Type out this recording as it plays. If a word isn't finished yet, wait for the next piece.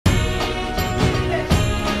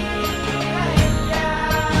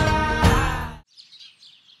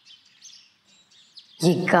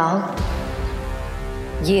ये गांव,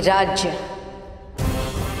 ये राज्य,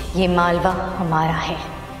 ये मालवा हमारा है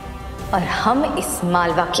और हम इस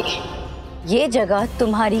मालवा के। ये जगह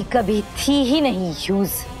तुम्हारी कभी थी ही नहीं ह्यूज।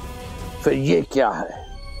 फिर ये क्या है?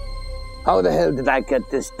 How the hell did I get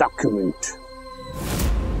this document?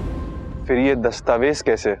 फिर ये दस्तावेज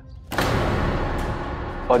कैसे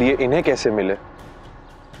और ये इन्हें कैसे मिले?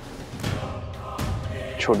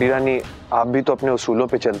 छोटी रानी, आप भी तो अपने उसूलों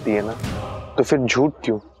पे चलती है ना, तो फिर झूठ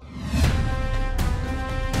क्यों?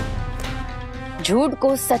 झूठ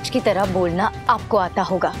को सच की तरह बोलना आपको आता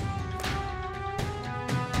होगा,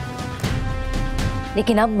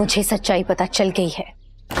 लेकिन अब मुझे सच्चाई पता चल गई है।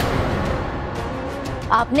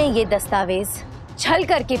 आपने ये दस्तावेज छल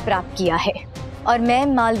करके प्राप्त किया है और मैं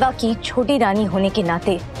मालवा की छोटी रानी होने के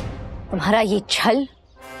नाते तुम्हारा ये छल,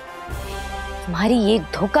 तुम्हारी ये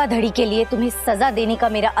धोखाधड़ी के लिए तुम्हें सजा देने का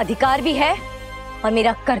मेरा अधिकार भी है और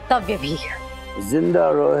मेरा कर्तव्य भी। जिंदा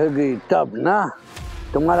रहेगी तब ना,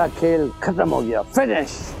 तुम्हारा खेल खत्म हो गया,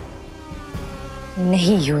 फिनिश।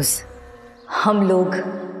 नहीं ह्यूज, हम लोग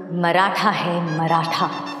मराठा है, मराठा।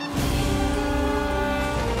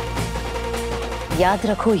 याद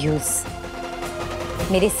रखो ह्यूज,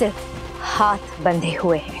 मेरे सिर्फ हाथ बंधे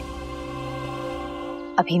हुए हैं,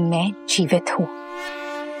 अभी मैं जीवित हूं।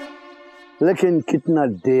 लेकिन कितना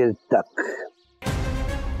देर तक?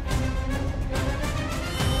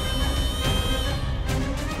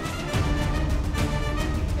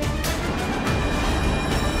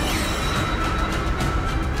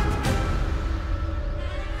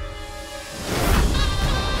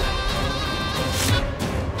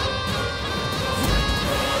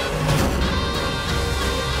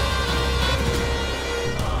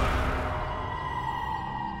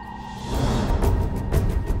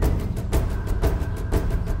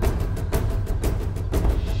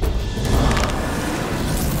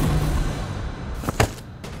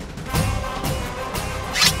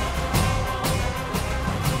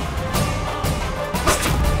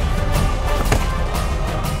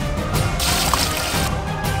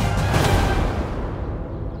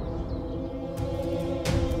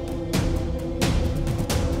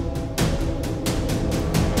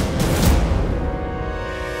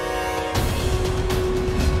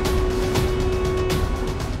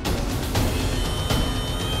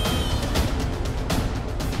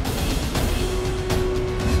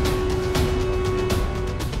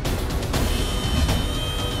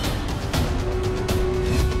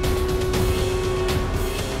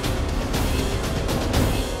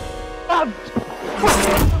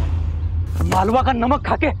 मालवा का नमक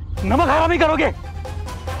खाके नमक हरामी करोगे,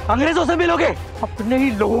 अंग्रेजों से मिलोगे, अपने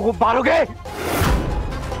ही लोगों को मारोगे।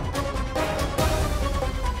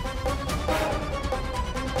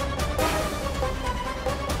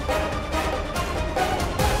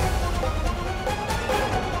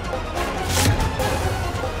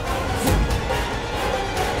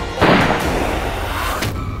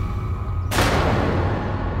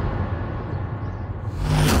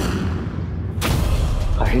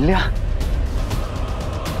 अहिल्या,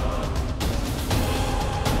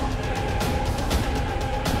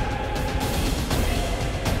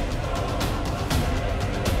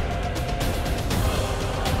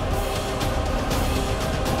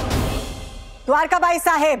 द्वारकाबाई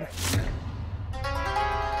साहेब।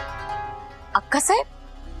 अक्का साहेब,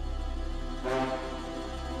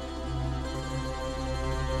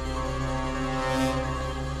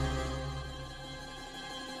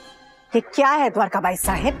 ये क्या है द्वारकाबाई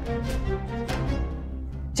साहेब?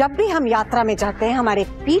 जब भी हम यात्रा में जाते हैं हमारे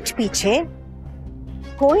पीठ पीछे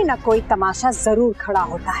कोई ना कोई तमाशा जरूर खड़ा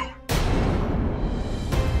होता है।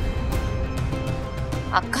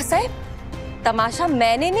 अक्का साहेब, तमाशा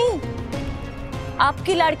मैंने नहीं,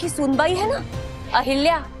 आपकी लड़की सुनबाई है ना,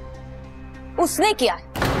 अहिल्या, उसने किया।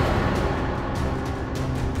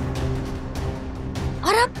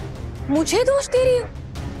 और अब मुझे दोष दे रही हो?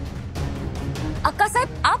 अक्का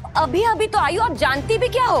साहब, आप अभी अभी तो आई हो, आप जानती भी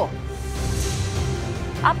क्या हो?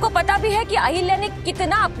 आपको पता भी है कि अहिल्या ने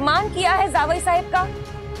कितना अपमान किया है जावई साहब का,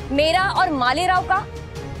 मेरा और मालेराव का,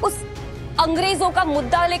 उस अंग्रेजों का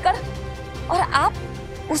मुद्दा लेकर, और आप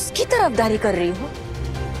उसकी तरफदारी कर रही हो।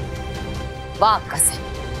 वाह अक्का साहब,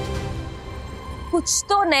 कुछ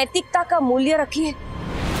तो नैतिकता का मूल्य रखिए।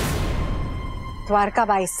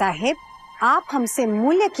 द्वारकाबाई साहेब, आप हमसे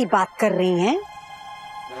मूल्य की बात कर रही हैं,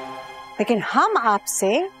 लेकिन हम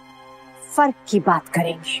आपसे फर्क की बात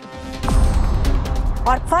करेंगे।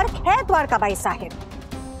 और फर्क है द्वारकाबाई साहेब,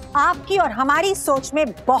 आपकी और हमारी सोच में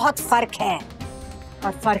बहुत फर्क है।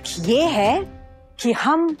 और फर्क ये है कि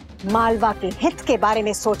हम मालवा के हित के बारे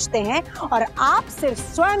में सोचते हैं और आप सिर्फ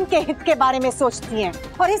स्वयं के हित के बारे में सोचती हैं।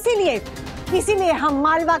 और इसीलिए इसीलिए हम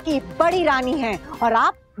मालवा की बड़ी रानी हैं और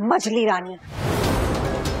आप मझली रानी।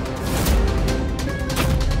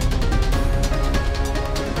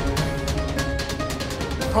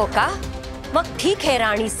 हो का? मग ठीक है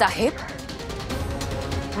रानी साहिब,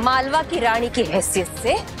 मालवा की रानी की हैसियत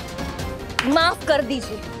से माफ कर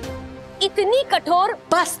दीजिए। इतनी कठोर।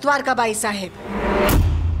 बस द्वारकाबाई साहिब,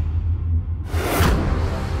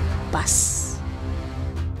 बस।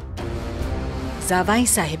 जावाई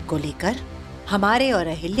साहिब को लेकर हमारे और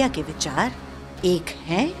अहिल्या के विचार एक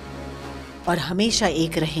हैं और हमेशा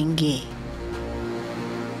एक रहेंगे।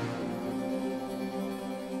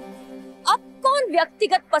 अब कौन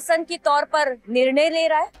व्यक्तिगत पसंद के तौर पर निर्णय ले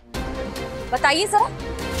रहा है, बताइए जरा।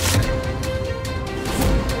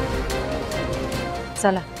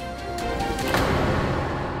 चला।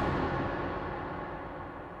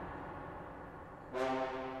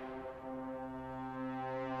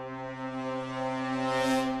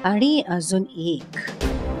 आणि अजून एक,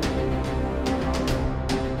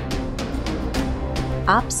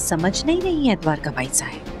 आप समझ नहीं है द्वारकाबाई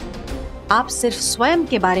साहब। आप सिर्फ स्वयं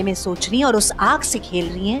के बारे में सोच रही हैं और उस आग से खेल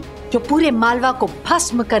रही हैं जो पूरे मालवा को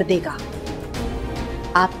भस्म कर देगा।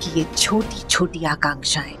 आपकी ये छोटी छोटी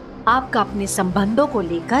आकांक्षाएं, आपका अपने संबंधों को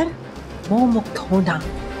लेकर मोह मुक्त होना,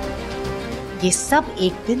 ये सब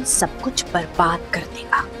एक दिन सब कुछ बर्बाद कर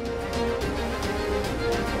देगा।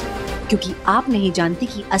 क्योंकि आप नहीं जानती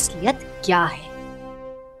कि असलियत क्या है।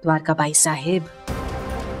 द्वारकाबाई साहिब,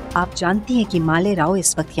 आप जानती हैं कि माले राव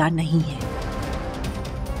इस वक्त यहाँ नहीं है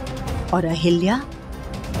और अहिल्या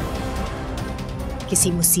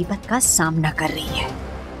किसी मुसीबत का सामना कर रही है।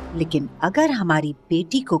 लेकिन अगर हमारी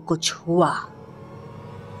बेटी को कुछ हुआ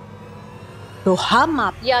तो हम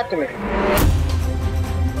आप या तुम्हें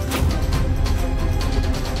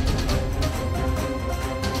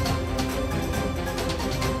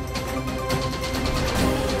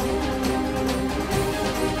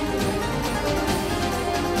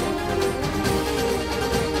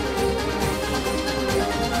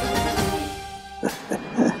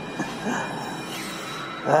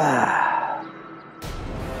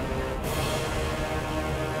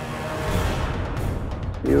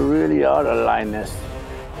You really are a lioness.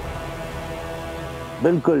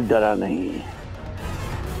 बिल्कुल डरा नहीं।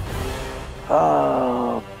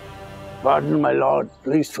 Pardon my lord,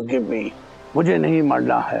 please forgive me. मुझे नहीं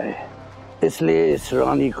मरना है, इसलिए इस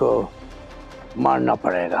रानी को मारना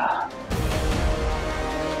पड़ेगा।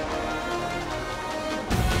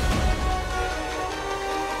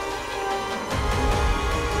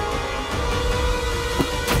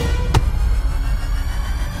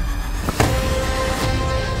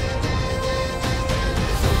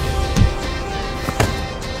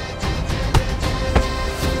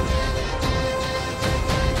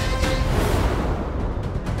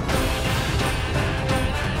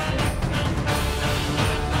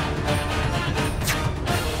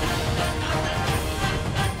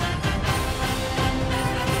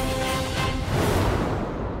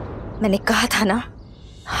 मैंने कहा था ना,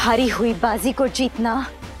 हारी हुई बाजी को जीतना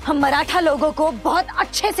हम मराठा लोगों को बहुत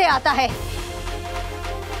अच्छे से आता है।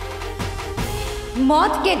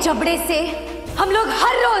 मौत के जबड़े से हम लोग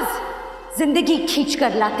हर रोज जिंदगी खींच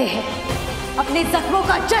कर लाते हैं। अपने जख्मों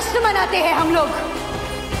का जश्न मनाते हैं हम लोग।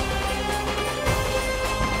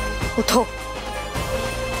 उठो,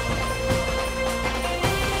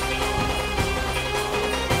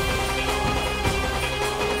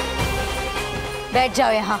 बैठ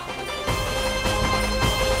जाओ यहां।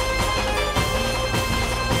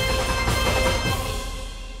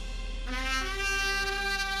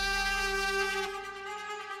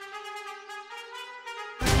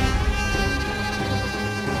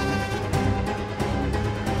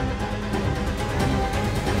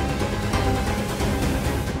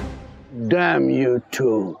 Damn you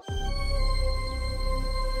two.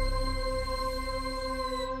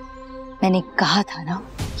 मैंने कहा था ना,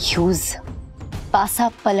 ह्यूज, पासा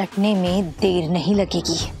पलटने में देर नहीं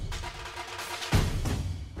लगेगी।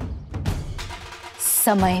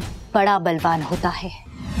 समय बड़ा बलवान होता है।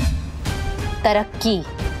 तरक्की,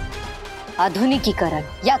 आधुनिकीकरण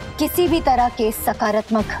या किसी भी तरह के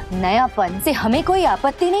सकारात्मक नयापन से हमें कोई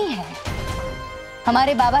आपत्ति नहीं है।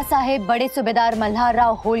 हमारे बाबा साहेब बड़े सूबेदार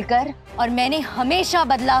मल्हारराव होलकर और मैंने हमेशा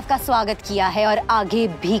बदलाव का स्वागत किया है और आगे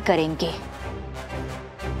भी करेंगे।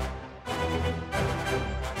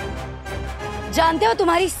 जानते हो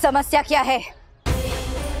तुम्हारी समस्या क्या है?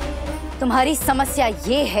 तुम्हारी समस्या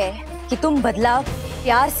ये है कि तुम बदलाव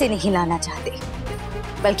प्यार से नहीं लाना चाहते,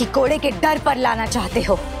 बल्कि कोड़े के डर पर लाना चाहते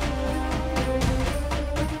हो।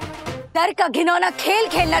 डर का घिनौना खेल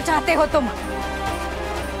खेलना चाहते हो तुम।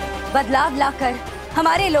 बदलाव लाकर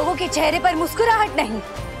हमारे लोगों के चेहरे पर मुस्कुराहट नहीं,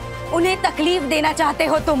 उन्हें तकलीफ देना चाहते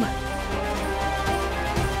हो तुम,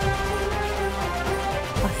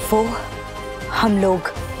 और वो हम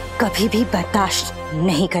लोग कभी भी बर्दाश्त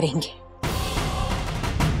नहीं करेंगे।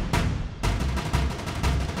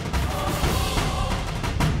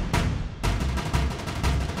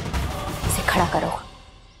 इसे खड़ा करो।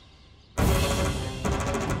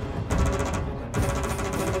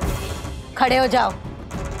 खड़े हो जाओ।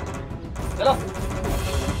 चलो।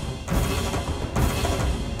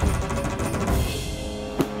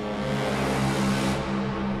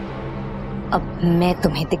 अब मैं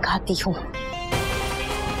तुम्हें दिखाती हूँ।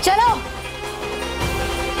 चलो।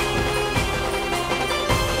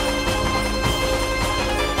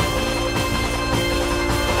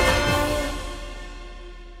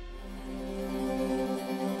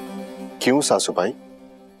 क्यों सासूबाई,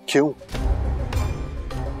 क्यों?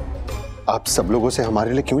 आप सब लोगों से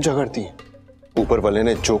हमारे लिए क्यों झगड़ती हैं? ऊपर वाले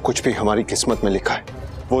ने जो कुछ भी हमारी किस्मत में लिखा है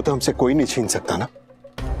वो तो हमसे कोई नहीं छीन सकता ना।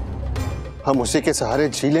 हम उसी के सहारे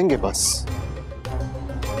जी लेंगे बस।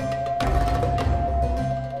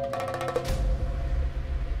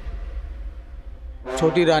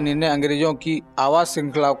 छोटी रानी ने अंग्रेजों की आवाज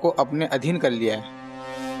श्रृंखला को अपने अधीन कर लिया है।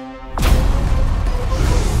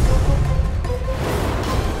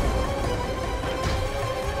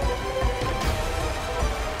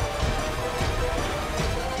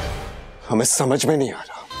 हमें समझ में नहीं आ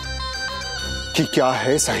रहा कि क्या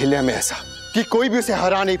है इस अहिल्या में ऐसा कि कोई भी उसे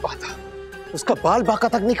हरा नहीं पाता, उसका बाल बांका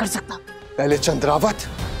तक नहीं कर सकता। पहले चंद्रावत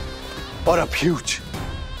और अब ह्यूज।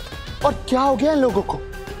 और क्या हो गया इन लोगों को?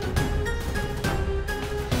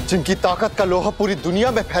 जिनकी ताकत का लोहा पूरी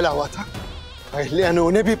दुनिया में फैला हुआ था, अहिल्या ने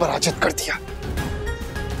उन्हें भी पराजित कर दिया।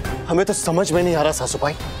 हमें तो समझ में नहीं आ रहा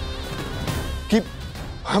सासूबाई कि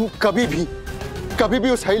हम कभी भी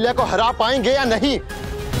उस अहिल्या को हरा पाएंगे या नहीं।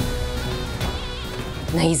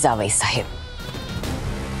 नहीं जावई साहिब,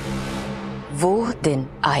 वो दिन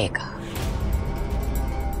आएगा,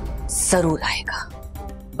 जरूर आएगा।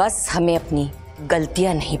 बस हमें अपनी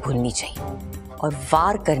गलतियां नहीं भूलनी चाहिए और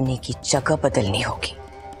वार करने की जगह बदलनी होगी।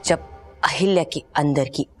 जब अहिल्या के अंदर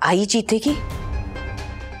की आई जीतेगी,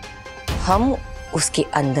 हम उसके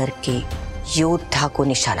अंदर के योद्धा को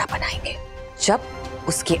निशाना बनाएंगे। जब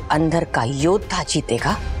उसके अंदर का योद्धा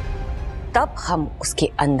जीतेगा, तब हम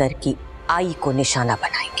उसके अंदर की आई को निशाना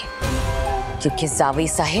बनाएंगे। क्योंकि जावई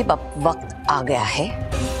साहिब, अब वक्त आ गया है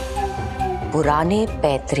पुराने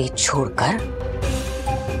पैतरे छोड़कर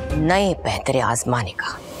नए पैतरे आजमाने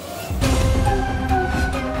का।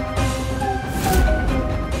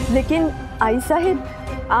 लेकिन आई साहिब,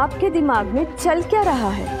 आपके दिमाग में चल क्या रहा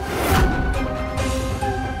है?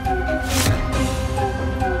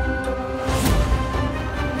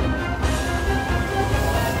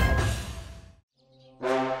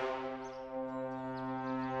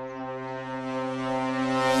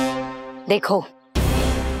 देखो,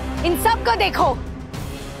 इन सब को देखो,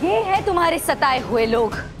 ये है तुम्हारे सताए हुए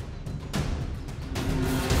लोग।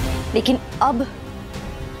 लेकिन अब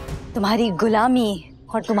तुम्हारी गुलामी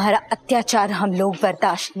और तुम्हारा अत्याचार हम लोग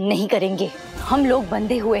बर्दाश्त नहीं करेंगे। हम लोग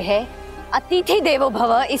बंधे हुए हैं अतिथि देवो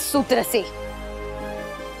भव इस सूत्र से।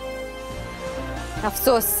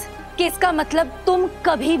 अफसोस कि इसका मतलब तुम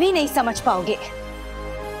कभी भी नहीं समझ पाओगे।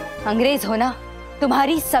 अंग्रेज होना,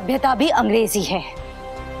 तुम्हारी सभ्यता भी अंग्रेजी है।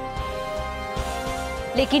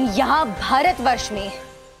 लेकिन यहाँ भारतवर्ष में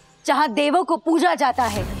जहाँ देवों को पूजा जाता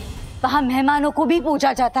है, वहाँ मेहमानों को भी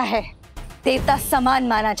पूजा जाता है, देवता समान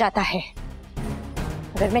माना जाता है।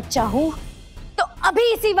 अगर मैं चाहूं तो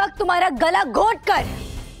अभी इसी वक्त तुम्हारा गला घोट कर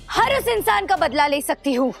हर उस इंसान का बदला ले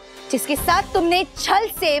सकती हूँ जिसके साथ तुमने छल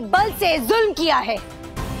से, बल से जुल्म किया है।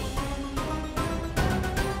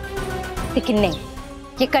 लेकिन नहीं,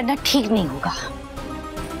 ये करना ठीक नहीं होगा,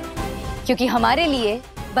 क्योंकि हमारे लिए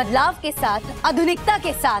बदलाव के साथ, आधुनिकता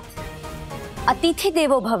के साथ अतिथि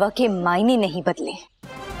देवो भव के मायने नहीं बदले।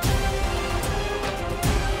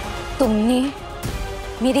 तुमने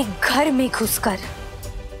मेरे घर में घुसकर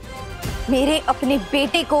मेरे अपने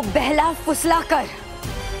बेटे को बहला फुसला कर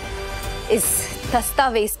इस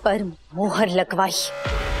दस्तावेज पर मोहर लगवाई।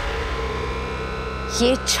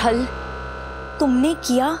 ये छल तुमने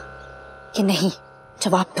किया कि नहीं?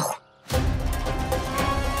 जवाब दो।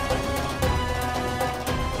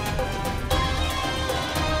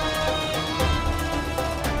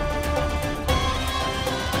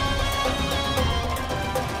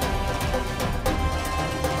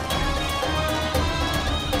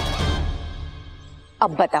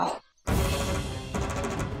 अब बताओ।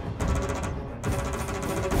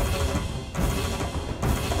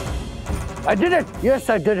 I did it. Yes,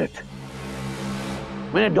 I did it.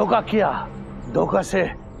 मैंने धोखा किया, धोखा से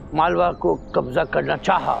मालवा को कब्जा करना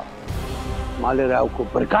चाहा, मालेराव को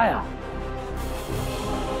भड़काया।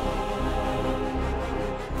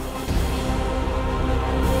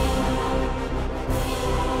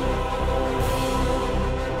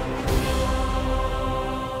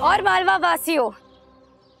 और मालवा वासियों,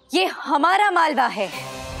 ये हमारा मालवा है,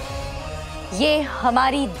 ये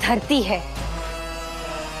हमारी धरती है,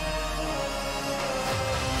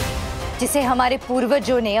 जिसे हमारे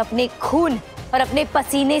पूर्वजों ने अपने खून और अपने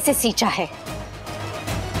पसीने से सींचा है।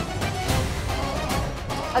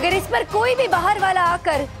 अगर इस पर कोई भी बाहर वाला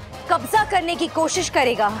आकर कब्जा करने की कोशिश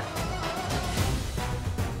करेगा,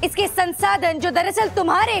 इसके संसाधन जो दरअसल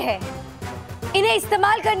तुम्हारे हैं, इन्हें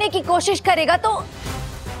इस्तेमाल करने की कोशिश करेगा, तो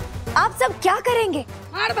आप सब क्या करेंगे?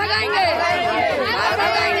 मार भगाएंगे, मार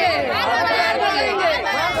भगाएंगे, मार भगाएंगे, मार भगाएंगे,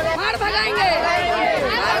 मार भगाएंगे,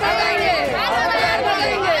 मार भगाएंगे।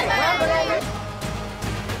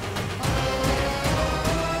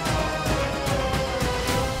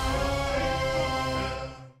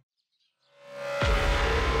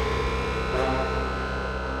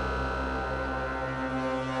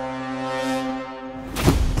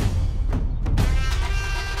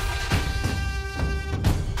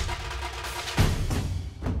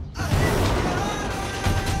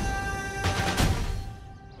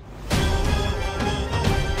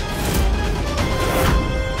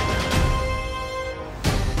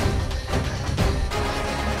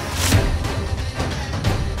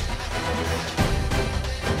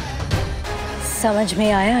 समझ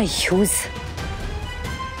में आया ह्यूज?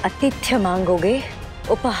 आतिथ्य मांगोगे,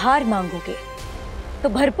 उपहार मांगोगे तो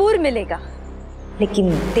भरपूर मिलेगा, लेकिन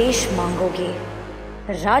देश मांगोगे,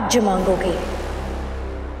 राज्य मांगोगे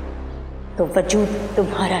तो वजूद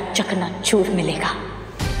तुम्हारा चकनाचूर मिलेगा।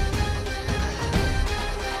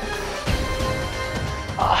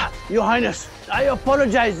 Your highness, I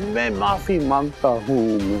apologise. मैं माफी मांगता हूँ,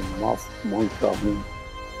 मैं माफी मांगता हूँ।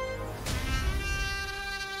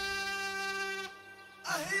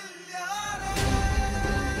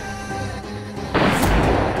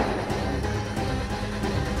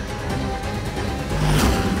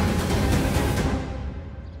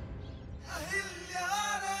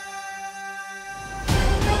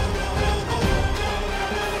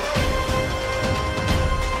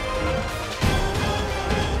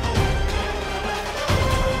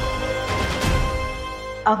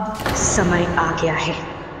 अब समय आ गया है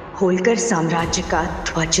होलकर साम्राज्य का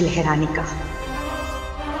ध्वज लहराने का।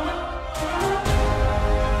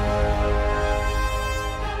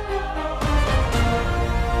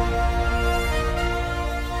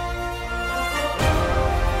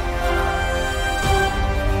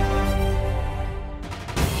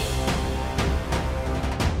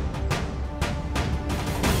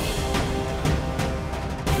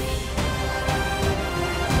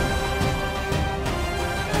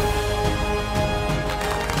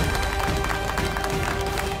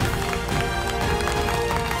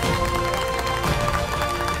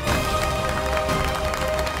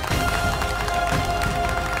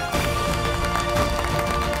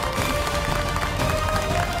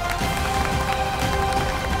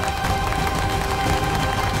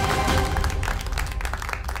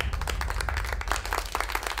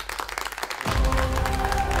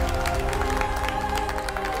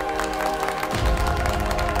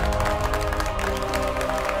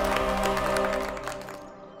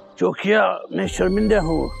 चौकिया, मैं शर्मिंदा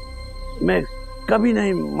हूँ, मैं कभी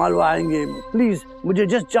नहीं मालवा आएंगे। प्लीज मुझे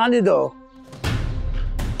जस्ट जाने दो।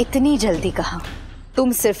 इतनी जल्दी कहा?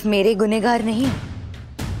 तुम सिर्फ मेरे गुनहगार नहीं,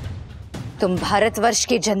 तुम भारतवर्ष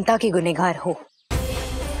के जनता के गुनहगार हो,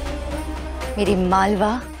 मेरी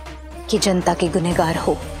मालवा की जनता के गुनहगार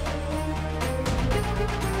हो।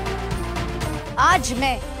 आज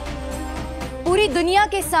मैं पूरी दुनिया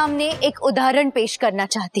के सामने एक उदाहरण पेश करना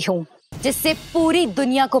चाहती हूँ, जिससे पूरी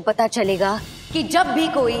दुनिया को पता चलेगा कि जब भी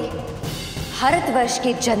कोई भारतवर्ष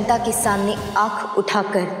के जनता के सामने आंख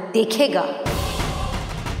उठाकर देखेगा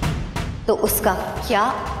तो उसका क्या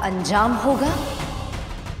अंजाम होगा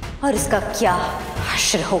और उसका क्या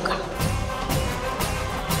हश्र होगा।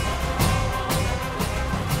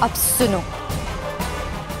 अब सुनो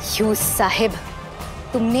ह्यूज साहिब,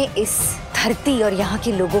 तुमने इस धरती और यहाँ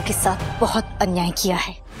के लोगों के साथ बहुत अन्याय किया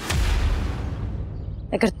है।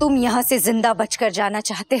 अगर तुम यहाँ से जिंदा बचकर जाना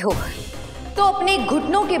चाहते हो तो अपने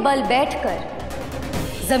घुटनों के बल बैठकर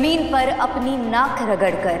जमीन पर अपनी नाक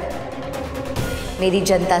रगड़कर मेरी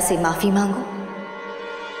जनता से माफी मांगो,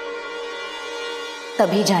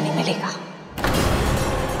 तभी जाने मिलेगा।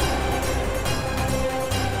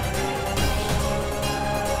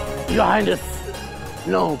 Your Highness,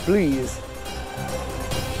 no, please.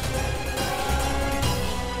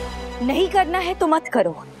 नहीं करना है तो मत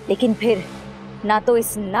करो, लेकिन फिर ना तो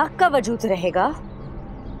इस नाक का वजूद रहेगा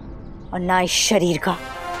और ना इस शरीर का।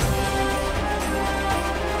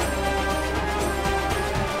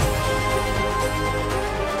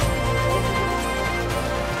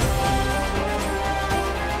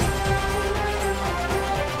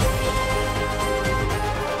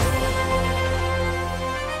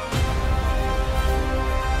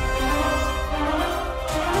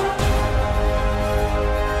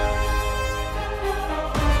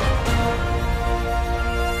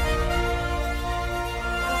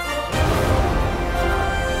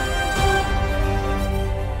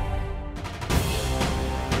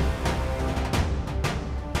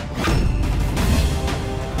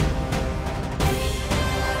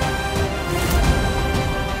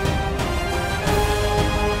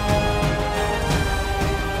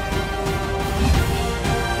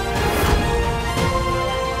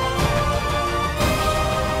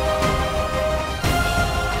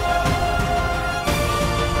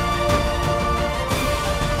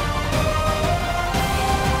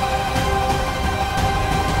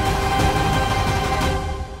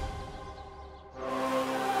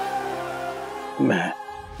 मैं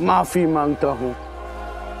माफी मांगता हूँ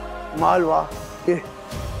मालवा के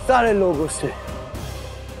सारे लोगों से।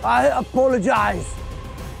 I apologize।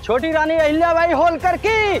 छोटी रानी अहिल्याबाई होलकर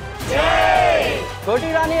की जय।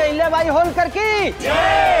 छोटी रानी अहिल्याबाई होलकर की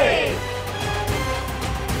जय।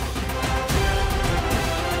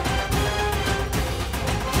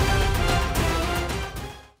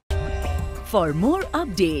 For more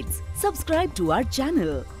updates, subscribe to our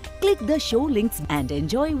channel, click the show links and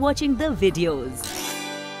enjoy watching the videos.